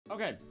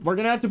Okay, we're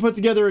gonna have to put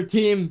together a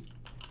team.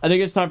 I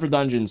think it's time for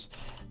dungeons.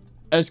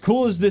 As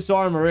cool as this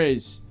armor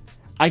is,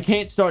 I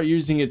can't start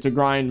using it to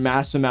grind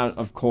mass amount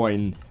of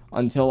coin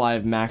until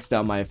I've maxed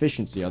out my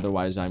efficiency.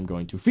 Otherwise, I'm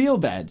going to feel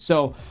bad.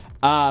 So,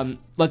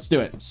 let's do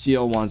it.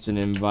 Seal wants an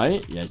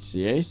invite. Yes,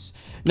 yes.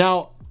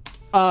 Now,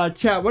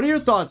 chat, what are your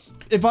thoughts?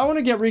 If I want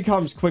to get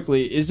recoms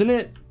quickly, isn't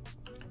it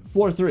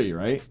floor 3,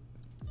 right?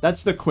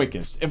 That's the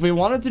quickest. If we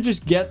wanted to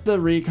just get the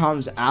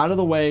recoms out of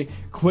the way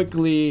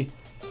quickly,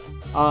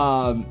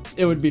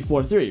 it would be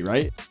floor 3,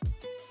 right?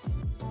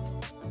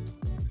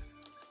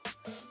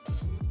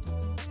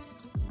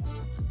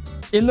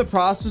 In the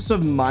process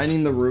of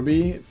mining the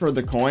ruby for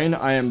the coin,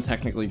 I am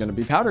technically going to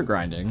be powder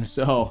grinding,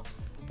 so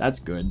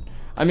that's good.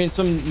 I mean,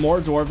 some more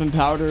dwarven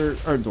powder,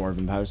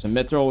 some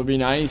mithril would be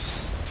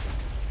nice,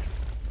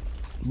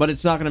 but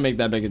it's not going to make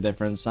that big a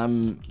difference.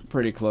 I'm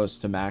pretty close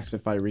to max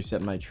if I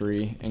reset my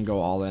tree and go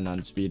all in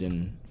on speed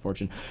and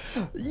fortune.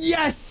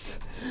 Yes!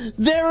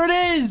 There it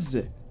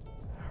is!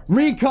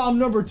 Recom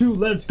number 2,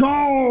 let's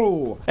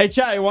go! Hey,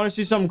 chat, you want to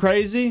see something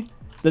crazy?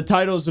 The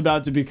title's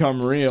about to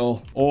become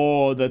real.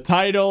 Oh, the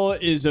title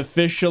is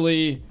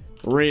officially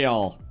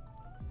real.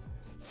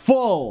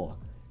 Full,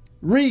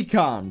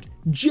 recommed,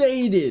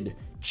 jaded,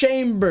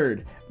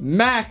 chambered,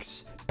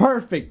 max,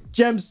 perfect,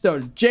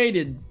 gemstone,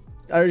 jaded.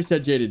 I already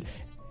said jaded.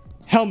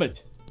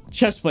 Helmet,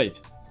 chestplate,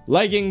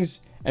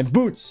 leggings, and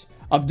boots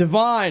of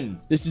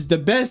Divan. This is the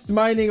best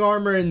mining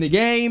armor in the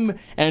game,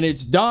 and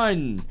it's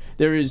done.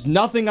 There is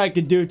nothing I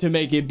could do to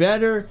make it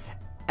better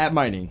at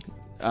mining.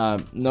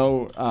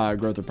 No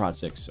growth of prot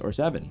 6 or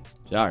 7.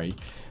 Sorry.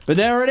 But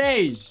there it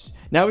is.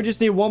 Now we just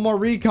need one more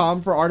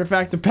recom for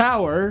artifact of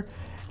power.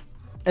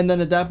 And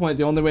then at that point,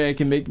 the only way I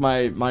can make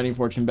my mining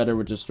fortune better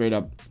with just straight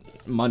up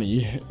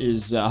money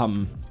is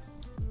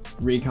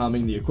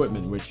recomming the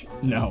equipment, which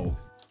no.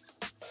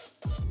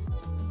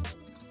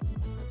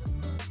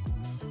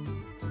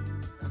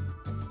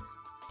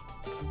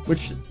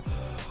 Which,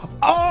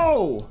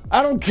 oh,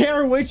 I don't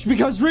care which,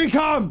 because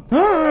recom.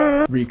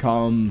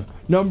 Recom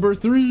number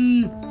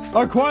 3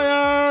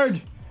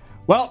 acquired.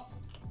 Well,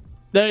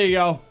 there you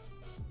go.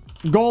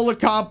 Goal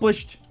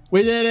accomplished.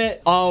 We did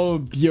it. Oh,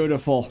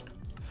 beautiful.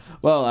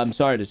 Well, I'm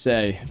sorry to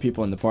say,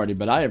 people in the party,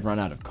 but I have run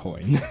out of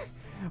coin.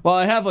 Well,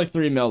 I have like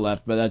 3 mil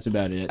left, but that's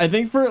about it. I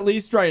think for at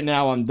least right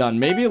now, I'm done.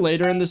 Maybe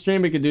later in the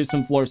stream, we could do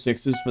some floor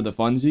 6s for the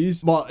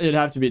funsies. Well, it'd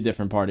have to be a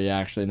different party,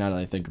 actually, now that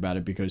I think about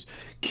it, because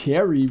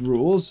carry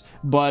rules.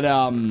 But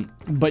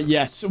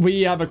yes,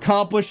 we have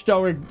accomplished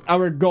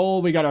our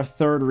goal. We got our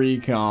 3rd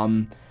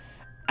recom.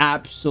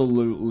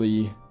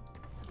 Absolutely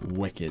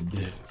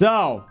wicked.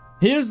 So,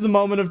 here's the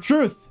moment of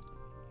truth.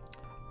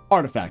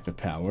 Artifact of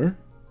power.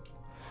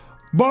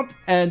 Boop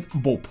and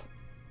boop.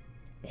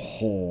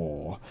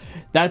 Oh,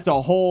 that's a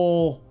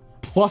whole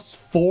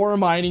 +4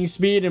 mining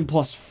speed and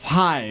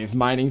 +5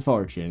 mining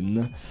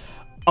fortune.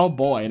 Oh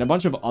boy, and a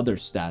bunch of other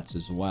stats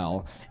as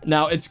well.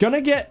 Now, it's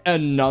gonna get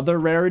another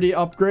rarity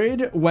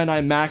upgrade when I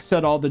max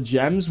out all the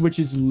gems, which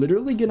is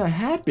literally gonna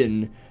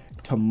happen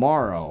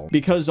tomorrow.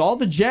 Because all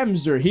the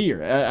gems are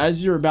here,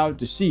 as you're about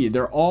to see.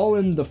 They're all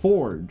in the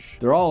forge.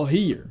 They're all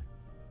here,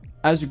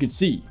 as you can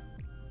see.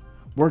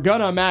 We're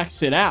gonna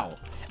max it out.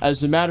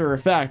 As a matter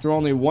of fact, we're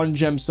only 1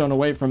 gemstone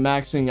away from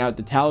maxing out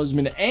the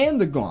talisman and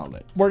the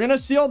gauntlet. We're gonna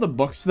see all the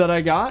books that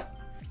I got,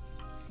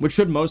 which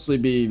should mostly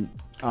be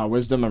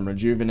wisdom and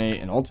rejuvenate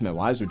and ultimate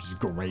wise, which is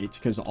great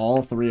because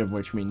all 3 of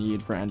which we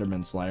need for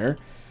Enderman Slayer.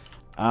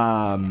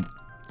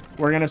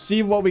 We're gonna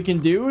see what we can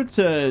do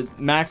to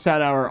max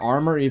out our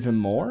armor even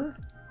more.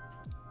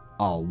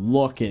 Oh,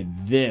 look at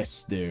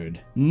this, dude.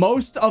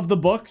 Most of the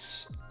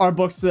books are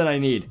books that I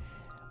need.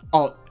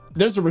 Oh,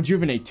 there's a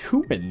rejuvenate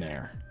 2 in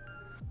there.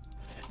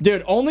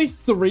 Dude, only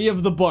 3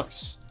 of the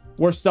books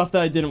were stuff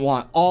that I didn't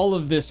want. All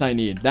of this I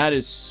need. That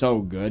is so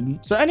good.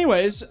 So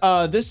anyways,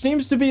 this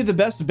seems to be the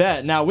best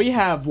bet. Now we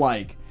have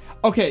like...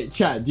 Okay,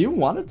 chat, do you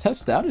want to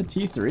test out a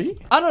T3?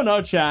 I don't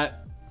know,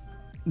 chat.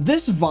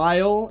 This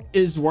vial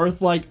is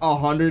worth like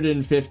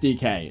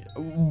 150k.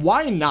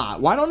 Why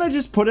not? Why don't I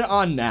just put it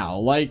on now?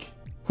 Like,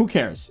 who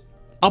cares?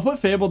 I'll put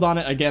Fabled on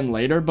it again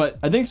later, but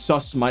I think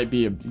Sus might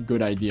be a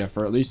good idea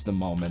for at least the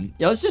moment.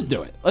 Yeah, let's just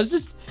do it.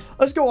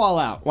 Let's go all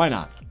out. Why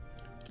not?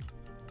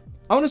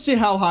 I want to see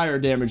how higher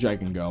damage I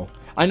can go.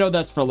 I know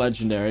that's for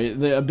legendary.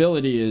 The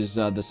ability is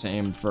the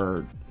same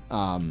for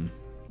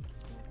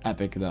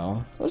epic,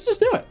 though. Let's just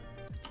do it.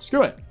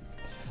 Screw it.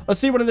 Let's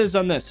see what it is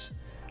on this.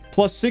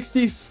 Plus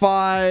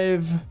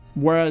 65,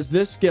 whereas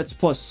this gets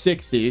plus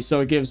 60,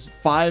 so it gives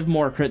 5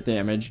 more crit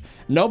damage.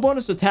 No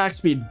bonus attack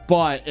speed,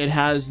 but it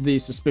has the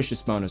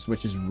suspicious bonus,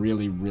 which is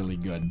really, really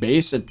good.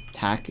 Base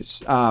attack,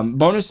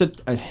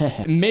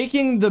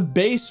 making the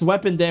base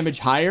weapon damage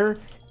higher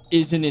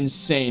is an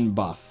insane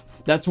buff.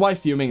 That's why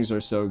fumings are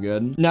so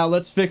good. Now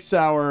let's fix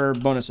our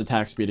bonus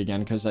attack speed again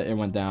because it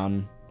went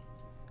down.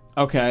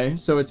 Okay,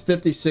 so it's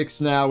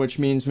 56 now, which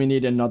means we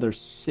need another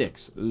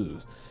 6.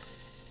 Ugh.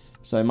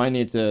 So I might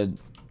need to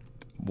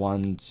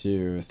 1,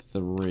 2,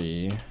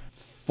 3,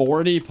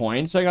 40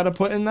 points I gotta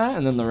put in that,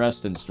 and then the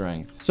rest in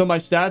strength. So my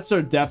stats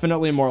are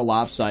definitely more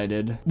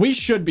lopsided. We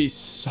should be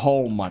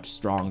so much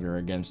stronger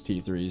against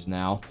T3s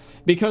now,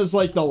 because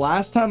like the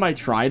last time I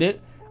tried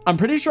it, I'm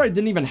pretty sure I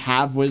didn't even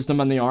have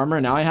wisdom on the armor.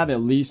 Now I have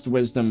at least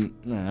wisdom.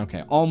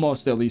 Okay,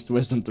 almost at least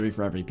wisdom 3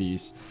 for every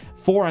piece.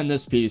 4 on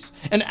this piece.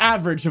 An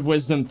average of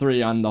wisdom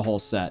 3 on the whole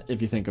set,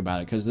 if you think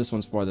about it, because this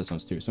one's 4, this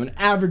one's 2. So an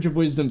average of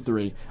wisdom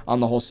 3 on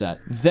the whole set.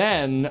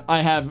 Then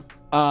I have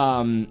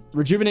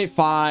rejuvenate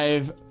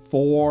 5,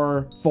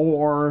 4,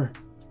 4,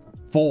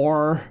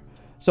 4.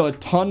 So a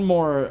ton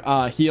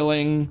more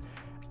healing.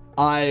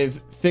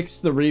 I've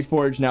fixed the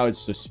reforge. Now it's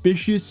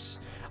suspicious.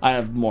 I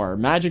have more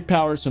magic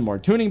power, some more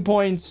tuning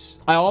points.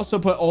 I also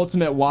put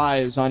ultimate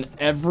wise on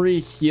every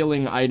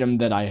healing item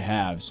that I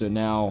have. So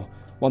now,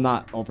 well,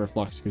 not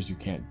overflux because you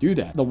can't do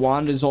that. The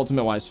wand is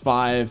ultimate wise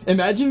 5.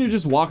 Imagine you're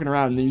just walking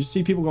around and you just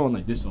see people going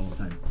like this all the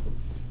time.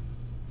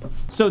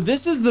 So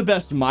this is the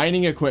best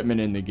mining equipment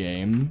in the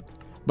game,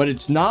 but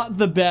it's not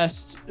the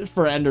best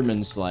for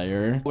Enderman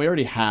Slayer. We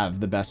already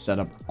have the best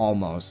setup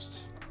almost.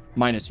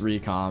 Minus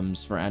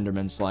recoms for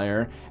Enderman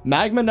Slayer.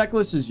 Magma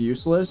necklace is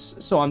useless,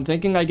 so I'm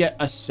thinking I get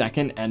a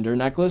second Ender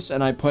necklace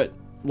and I put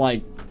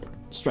like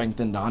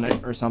strengthened on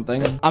it or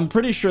something. I'm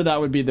pretty sure that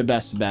would be the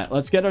best bet.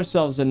 Let's get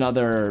ourselves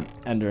another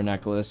Ender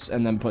necklace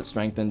and then put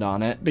strengthened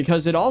on it,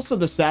 because it also,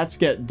 the stats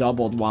get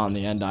doubled while on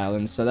the End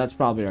Island, so that's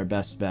probably our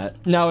best bet.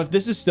 Now if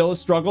this is still a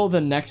struggle, the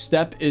next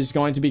step is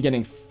going to be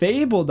getting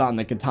fabled on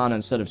the katana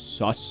instead of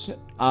sus.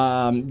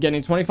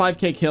 Getting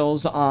 25k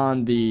kills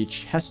on the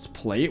chest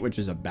plate, which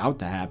is about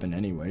to happen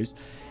anyways,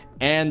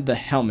 and the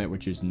helmet,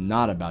 which is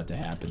not about to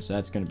happen, so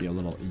that's going to be a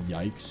little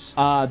yikes.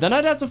 Then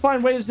I'd have to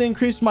find ways to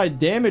increase my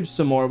damage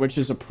some more, which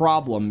is a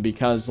problem,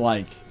 because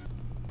like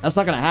that's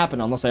not going to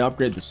happen unless I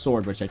upgrade the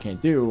sword, which I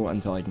can't do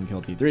until I can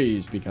kill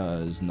T3s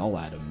because null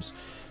atoms.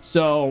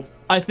 So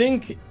I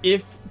think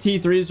if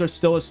T3s are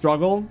still a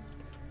struggle,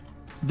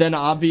 then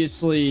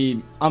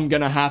obviously I'm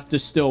gonna have to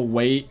still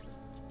wait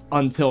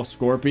until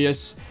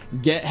Scorpius,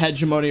 get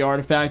Hegemony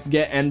Artifact,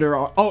 get Ender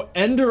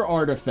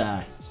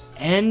Artifact.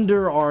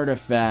 Ender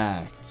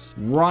Artifact.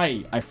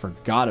 Right, I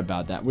forgot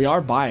about that. We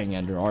are buying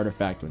Ender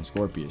Artifact when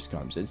Scorpius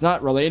comes. It's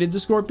not related to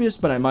Scorpius,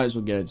 but I might as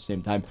well get it at the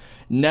same time.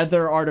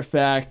 Nether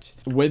Artifact,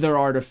 Wither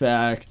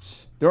Artifact.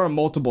 There are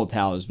multiple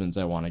talismans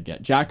I want to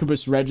get.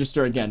 Jacobus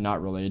Register, again,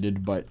 not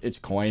related, but it's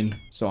coin,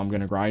 so I'm going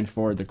to grind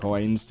for the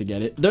coins to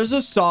get it. There's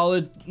a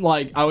solid,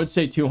 like, I would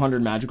say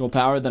 200 magical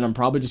power that I'm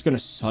probably just going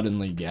to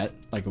suddenly get,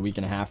 like, a week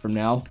and a half from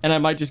now. And I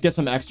might just get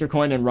some extra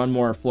coin and run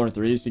more floor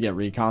 3s to get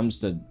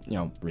recoms to, you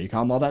know,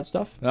 recom all that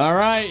stuff. All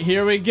right,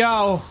 here we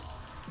go.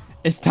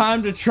 It's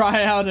time to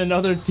try out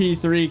another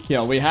T3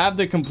 kill. We have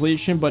the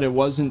completion, but it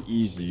wasn't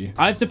easy.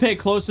 I have to pay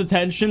close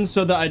attention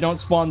so that I don't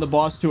spawn the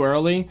boss too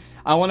early.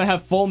 I want to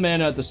have full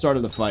mana at the start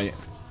of the fight.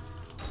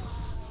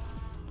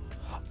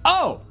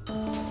 Oh!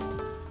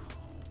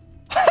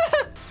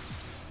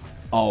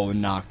 Oh,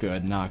 not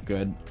good, not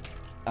good.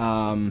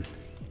 No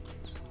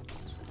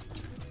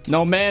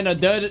mana,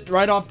 dude.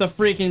 Right off the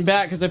freaking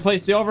bat because I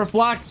placed the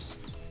overflux.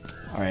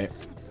 All right.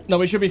 No,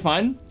 we should be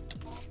fine.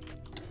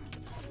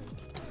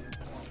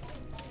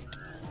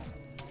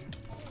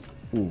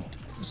 Ooh,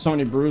 so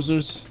many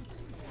bruisers.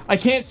 I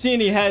can't see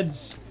any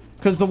heads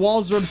because the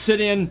walls are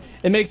obsidian.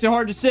 It makes it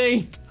hard to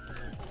see.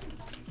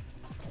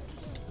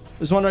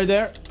 There's one right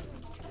there.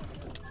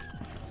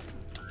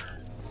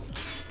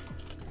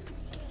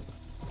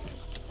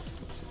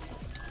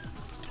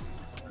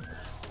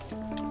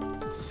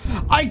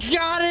 I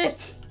got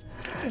it!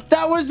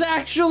 That was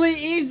actually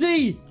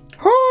easy!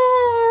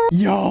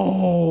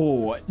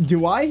 Yo,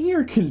 do I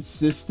hear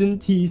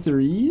consistent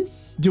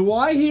T3s? Do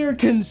I hear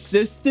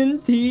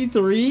consistent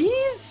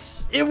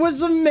T3s? It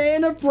was a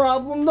mana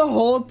problem the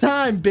whole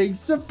time. Big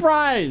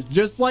surprise.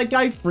 Just like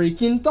I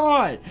freaking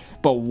thought.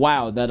 But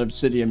wow, that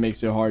obsidian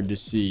makes it hard to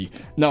see.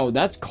 No,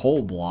 that's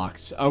coal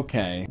blocks.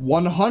 Okay.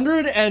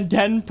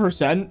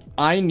 110%.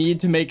 I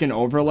need to make an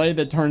overlay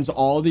that turns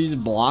all these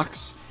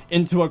blocks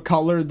into a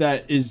color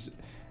that is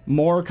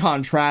more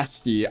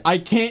contrasty. I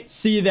can't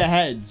see the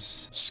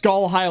heads.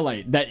 Skull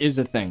highlight, that is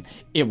a thing.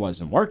 It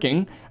wasn't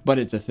working, but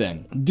it's a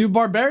thing. Do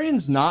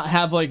barbarians not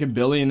have like a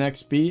billion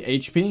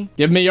HP?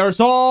 Give me your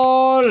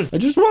soul! I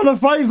just want to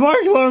fight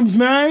Vikings,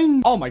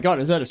 man! Oh my god,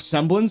 is that a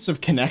semblance of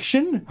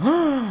connection?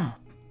 Oh,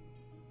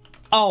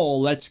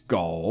 let's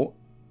go.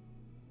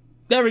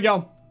 There we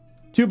go.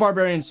 2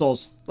 barbarian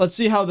souls. Let's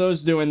see how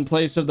those do in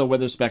place of the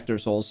Wither Spectre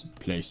souls.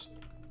 Place.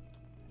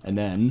 And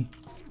then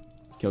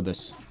kill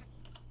this.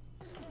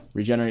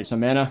 Regenerate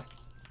some mana.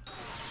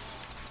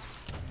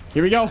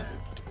 Here we go.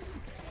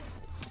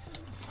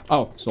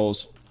 Oh,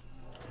 souls.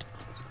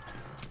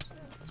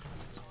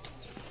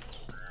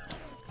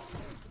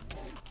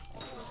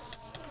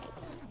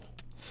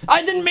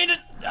 I didn't mean it.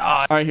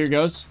 All right, here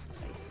goes.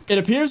 It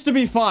appears to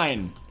be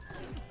fine.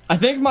 I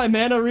think my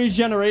mana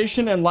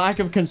regeneration and lack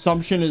of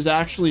consumption is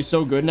actually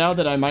so good now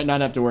that I might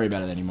not have to worry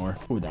about it anymore.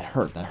 Oh, that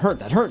hurt. That hurt.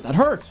 That hurt. That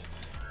hurt.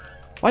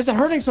 Why is that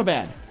hurting so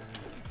bad?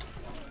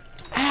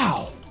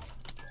 Ow.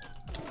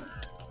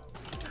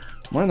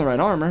 I'm wearing the right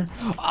armor.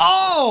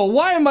 Oh,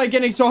 why am I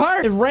getting so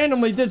hard? It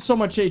randomly did so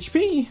much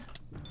HP.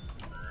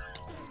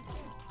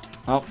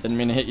 Oh, didn't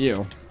mean to hit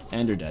you.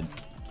 And you're dead.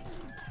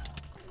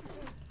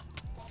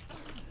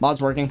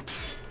 Mod's working.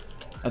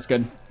 That's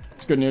good.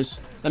 It's good news.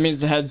 That means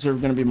the heads are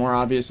going to be more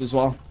obvious as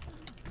well.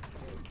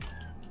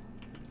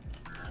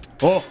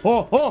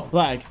 Oh,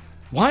 lag.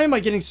 Why am I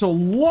getting so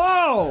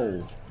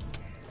low?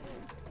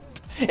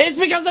 It's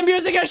because I'm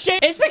using a sheep.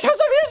 It's because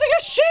I'm using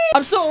a sheep.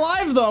 I'm still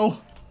alive, though.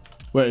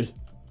 Wait.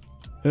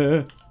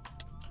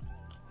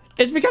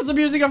 It's because I'm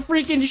using a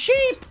freaking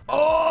sheep.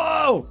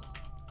 Oh!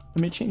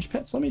 Let me change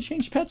pets. Let me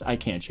change pets. I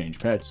can't change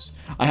pets.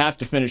 I have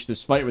to finish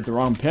this fight with the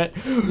wrong pet.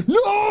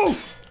 No!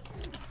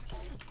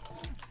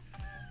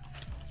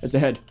 It's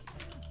ahead.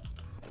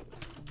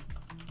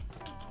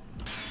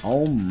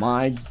 Oh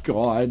my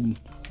god.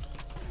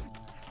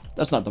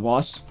 That's not the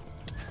boss.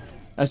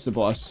 That's the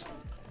boss.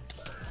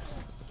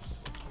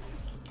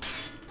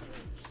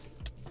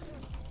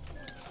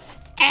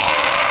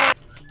 Ah!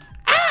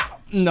 Ah!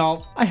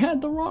 No, I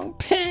had the wrong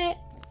pet.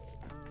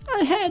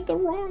 I had the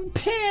wrong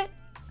pet.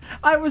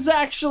 I was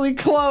actually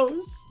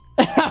close.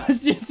 I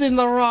was using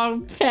the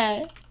wrong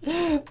pet.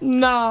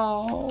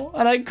 No.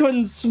 And I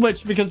couldn't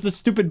switch because the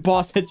stupid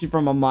boss hits you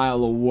from a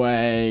mile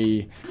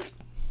away.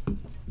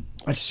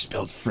 I just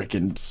spilled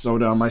freaking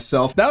soda on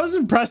myself. That was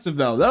impressive,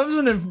 though. That was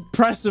an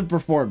impressive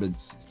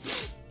performance.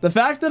 The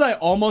fact that I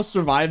almost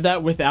survived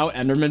that without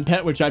Enderman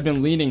Pet, which I've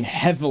been leaning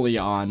heavily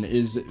on,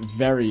 is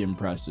very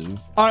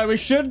impressive. All right, we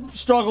should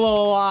struggle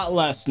a lot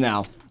less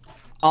now.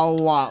 A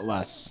lot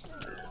less.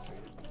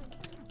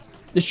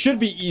 This should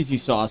be easy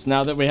sauce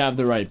now that we have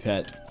the right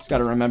pet. Just got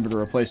to remember to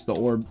replace the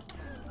orb.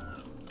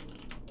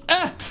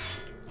 Ah!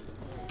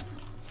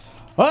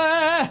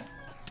 Ah!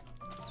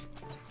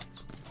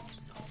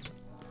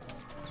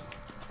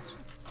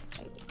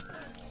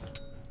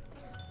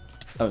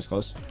 That was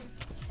close.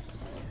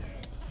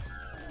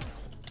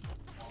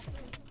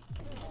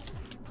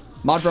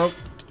 Mod broke.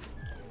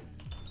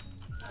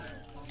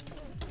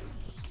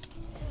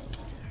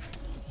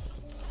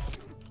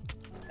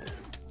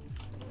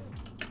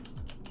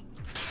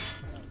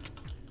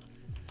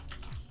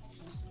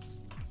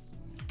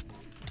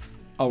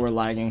 Oh, we're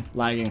lagging.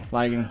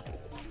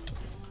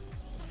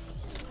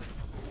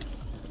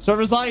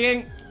 Server's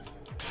lagging.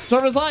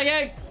 Server's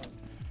lagging.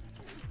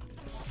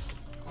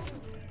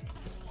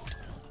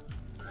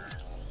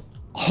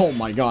 Oh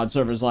my god,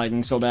 server's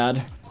lagging so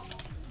bad.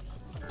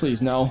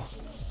 Please, no.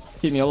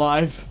 Keep me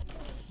alive.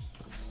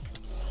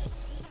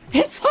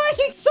 It's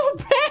lagging so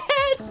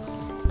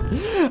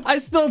bad! I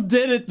still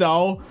did it,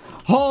 though.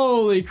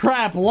 Holy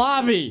crap,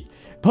 lobby!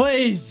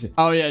 Please!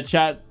 Oh, yeah,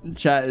 chat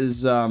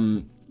is,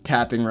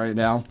 capping right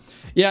now.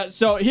 Yeah,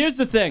 so here's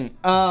the thing.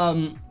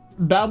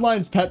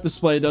 Badline's pet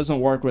display doesn't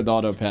work with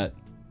auto pet.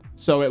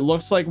 So it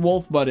looks like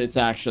wolf, but it was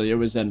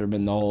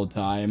Enderman the whole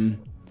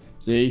time.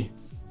 See?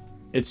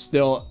 It's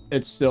still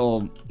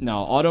no,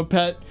 auto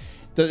pet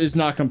is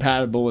not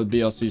compatible with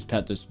BLC's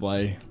pet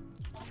display.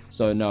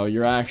 So no,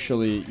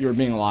 you're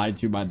being lied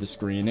to by the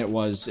screen. It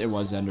was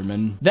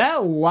Enderman.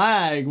 That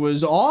lag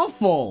was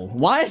awful.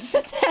 Why is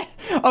it that?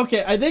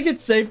 Okay, I think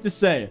it's safe to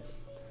say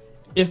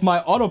if my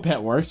auto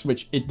pet works,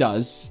 which it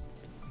does,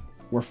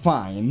 we're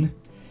fine.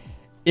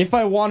 If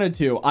I wanted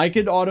to, I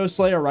could auto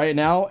slayer right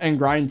now and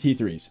grind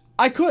T3s.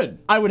 I could.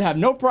 I would have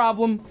no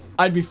problem.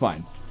 I'd be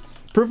fine.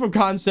 Proof of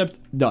concept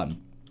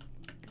done.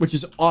 Which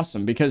is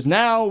awesome because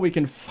now we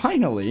can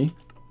finally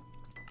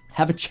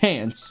have a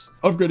chance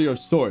upgrading our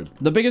sword.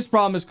 The biggest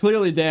problem is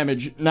clearly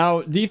damage.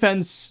 Now,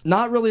 defense,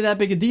 not really that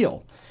big a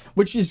deal.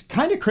 Which is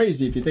kind of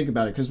crazy if you think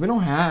about it because we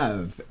don't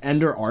have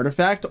Ender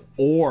Artifact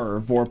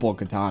or Vorpal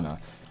Katana.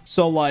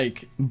 So,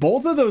 like,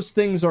 both of those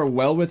things are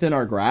well within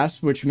our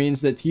grasp, which means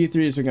that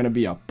T3s are going to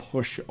be a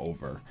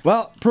pushover.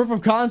 Well, proof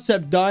of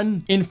concept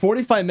done. In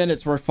 45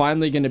 minutes, we're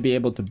finally going to be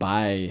able to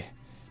buy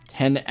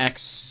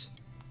 10x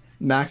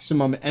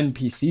maximum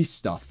NPC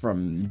stuff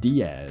from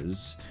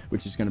Diaz,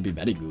 which is going to be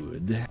very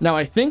good. Now,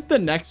 I think the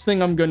next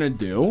thing I'm going to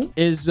do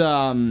is,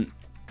 I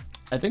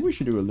think we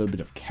should do a little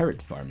bit of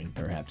carrot farming,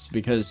 perhaps,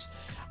 because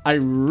I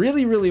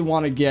really, really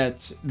want to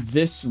get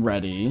this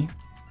ready.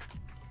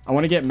 I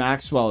want to get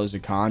Maxwell as a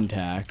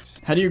contact.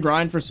 How do you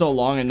grind for so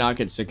long and not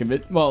get sick of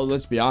it? Well,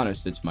 let's be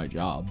honest, it's my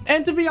job.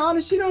 And to be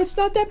honest, you know, it's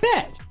not that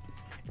bad.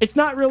 It's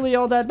not really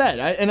all that bad.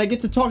 And I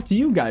get to talk to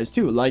you guys,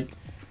 too. Like,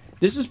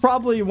 this is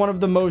probably one of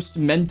the most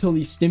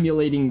mentally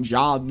stimulating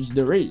jobs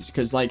there is.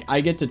 Because, like,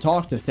 I get to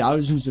talk to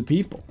thousands of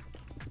people.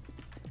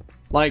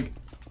 Like,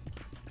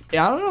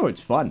 yeah, I don't know.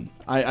 It's fun.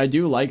 I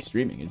do like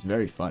streaming. It's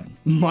very fun.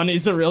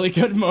 Money's a really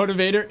good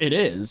motivator. It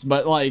is.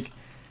 But, like,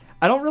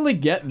 I don't really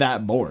get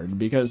that bored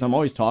because I'm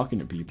always talking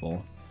to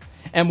people.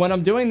 And when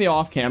I'm doing the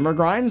off-camera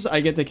grinds,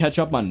 I get to catch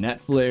up on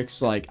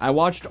Netflix. Like, I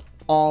watched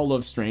all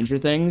of Stranger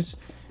Things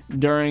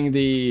during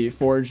the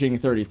Foraging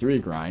 33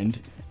 grind.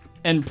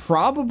 And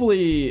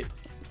probably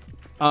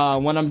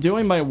when I'm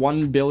doing my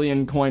 1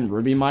 billion coin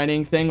ruby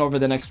mining thing over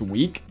the next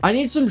week, I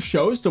need some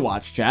shows to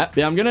watch, chat.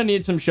 Yeah, I'm going to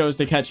need some shows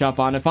to catch up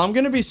on. If I'm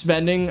going to be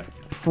spending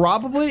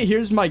probably,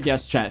 here's my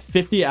guess, chat,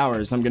 50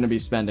 hours I'm going to be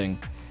spending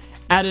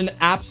at an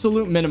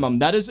absolute minimum.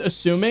 That is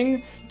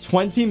assuming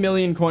 20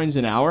 million coins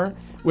an hour,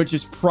 which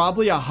is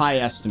probably a high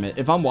estimate.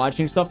 If I'm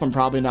watching stuff, I'm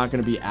probably not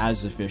going to be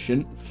as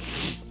efficient.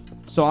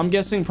 So I'm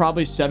guessing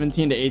probably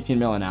 17 to 18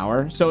 mil an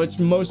hour. So it's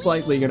most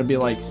likely going to be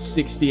like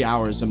 60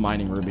 hours of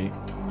mining Ruby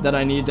that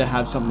I need to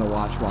have something to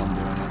watch while I'm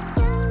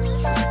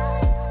doing it.